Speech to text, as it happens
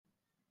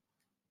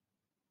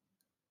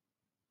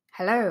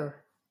Hello,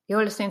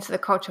 you're listening to The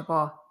Culture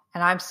Bore,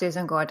 and I'm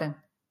Susan Gordon.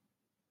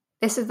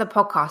 This is the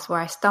podcast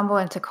where I stumble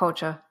into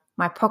culture,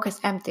 my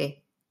pockets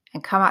empty,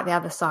 and come out the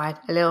other side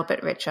a little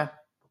bit richer.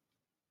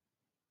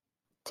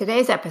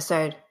 Today's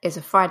episode is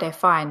a Friday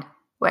find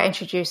where I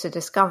introduce a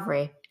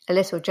discovery, a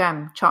little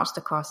gem chanced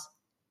across.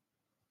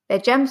 They're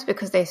gems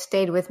because they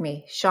stayed with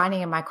me,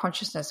 shining in my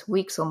consciousness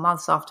weeks or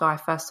months after I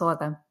first saw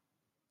them.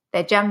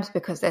 They're gems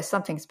because there's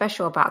something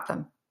special about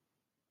them.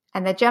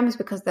 And they're gems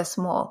because they're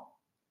small.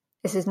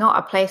 This is not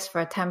a place for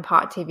a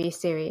 10-part TV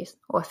series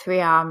or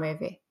 3-hour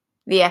movie,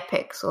 the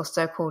epics or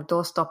so-called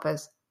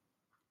doorstoppers.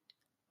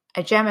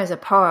 A gem is a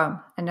poem,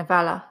 a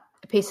novella,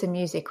 a piece of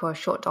music or a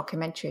short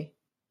documentary.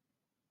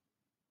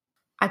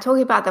 I'm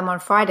talking about them on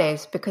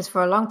Fridays because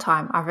for a long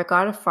time I've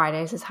regarded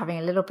Fridays as having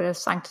a little bit of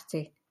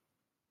sanctity.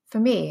 For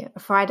me, a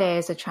Friday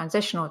is a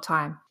transitional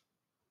time.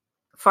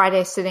 Friday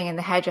is sitting in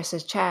the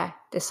hairdresser's chair,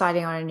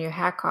 deciding on a new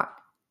haircut.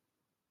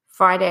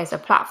 Friday is a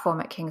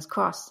platform at King's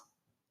Cross.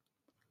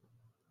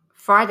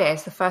 Friday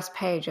is the first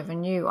page of a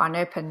new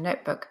unopened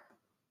notebook.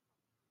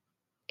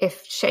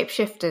 If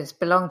shapeshifters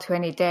belong to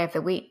any day of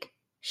the week,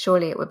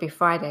 surely it would be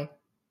Friday.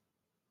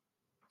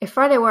 If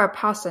Friday were a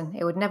person,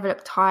 it would never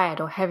look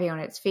tired or heavy on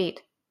its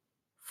feet.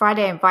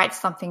 Friday invites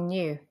something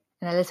new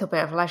and a little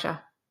bit of leisure.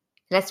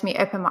 It lets me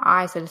open my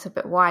eyes a little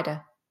bit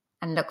wider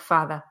and look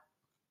further.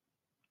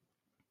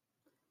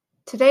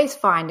 Today's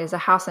find is A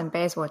House in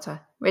Bayswater,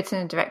 written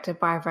and directed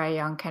by a very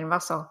young Ken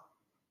Russell.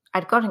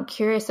 I'd gotten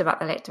curious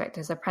about the late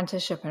director's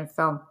apprenticeship in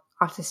film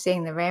after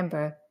seeing The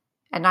Rainbow,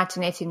 a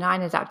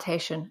 1989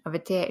 adaptation of a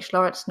D.H.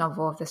 Lawrence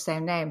novel of the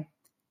same name,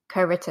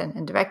 co-written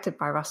and directed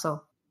by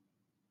Russell.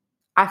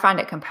 I found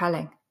it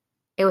compelling.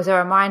 It was a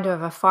reminder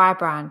of a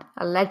firebrand,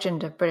 a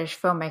legend of British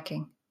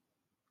filmmaking.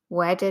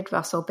 Where did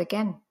Russell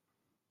begin?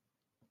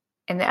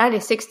 In the early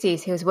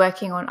 60s, he was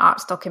working on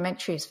arts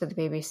documentaries for the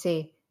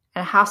BBC,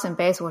 and A House in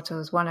Bayswater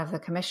was one of the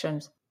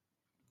commissions.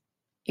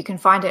 You can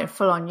find it in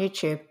full on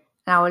YouTube,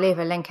 and I will leave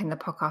a link in the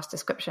podcast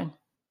description.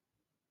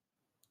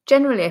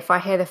 Generally, if I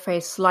hear the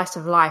phrase slice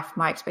of life,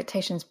 my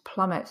expectations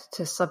plummet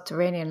to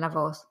subterranean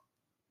levels.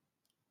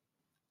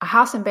 A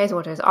House in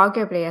Bayswater is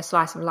arguably a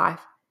slice of life,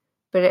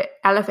 but it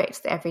elevates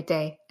the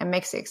everyday and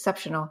makes it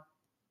exceptional.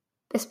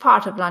 This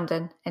part of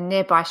London and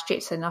nearby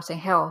streets in Notting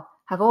Hill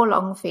have all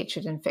long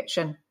featured in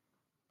fiction.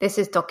 This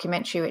is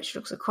documentary which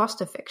looks across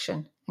to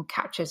fiction and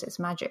captures its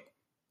magic.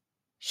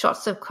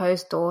 Shots of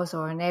closed doors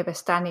or a neighbour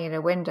standing at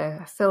a window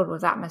are filled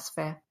with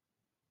atmosphere.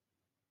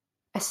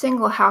 A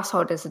single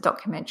household is the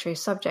documentary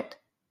subject.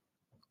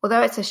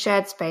 Although it's a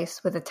shared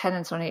space with a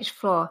tenant on each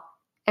floor,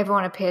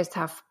 everyone appears to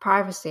have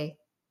privacy,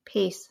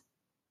 peace.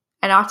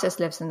 An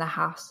artist lives in the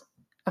house,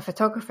 a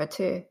photographer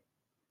too.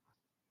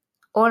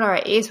 All are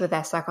at ease with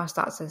their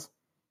circumstances.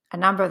 A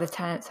number of the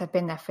tenants have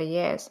been there for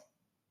years.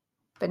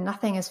 But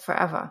nothing is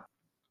forever.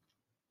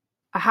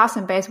 A House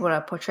in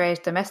Bayswater portrays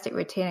domestic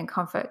routine and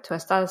comfort to a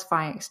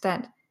satisfying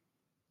extent.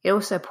 It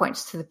also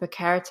points to the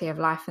precarity of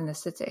life in the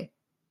city.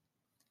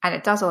 And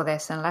it does all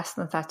this in less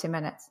than 30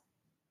 minutes.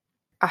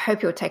 I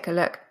hope you'll take a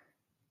look.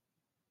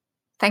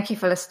 Thank you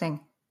for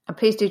listening, and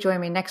please do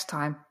join me next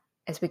time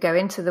as we go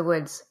into the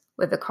woods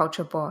with The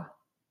Culture Bore.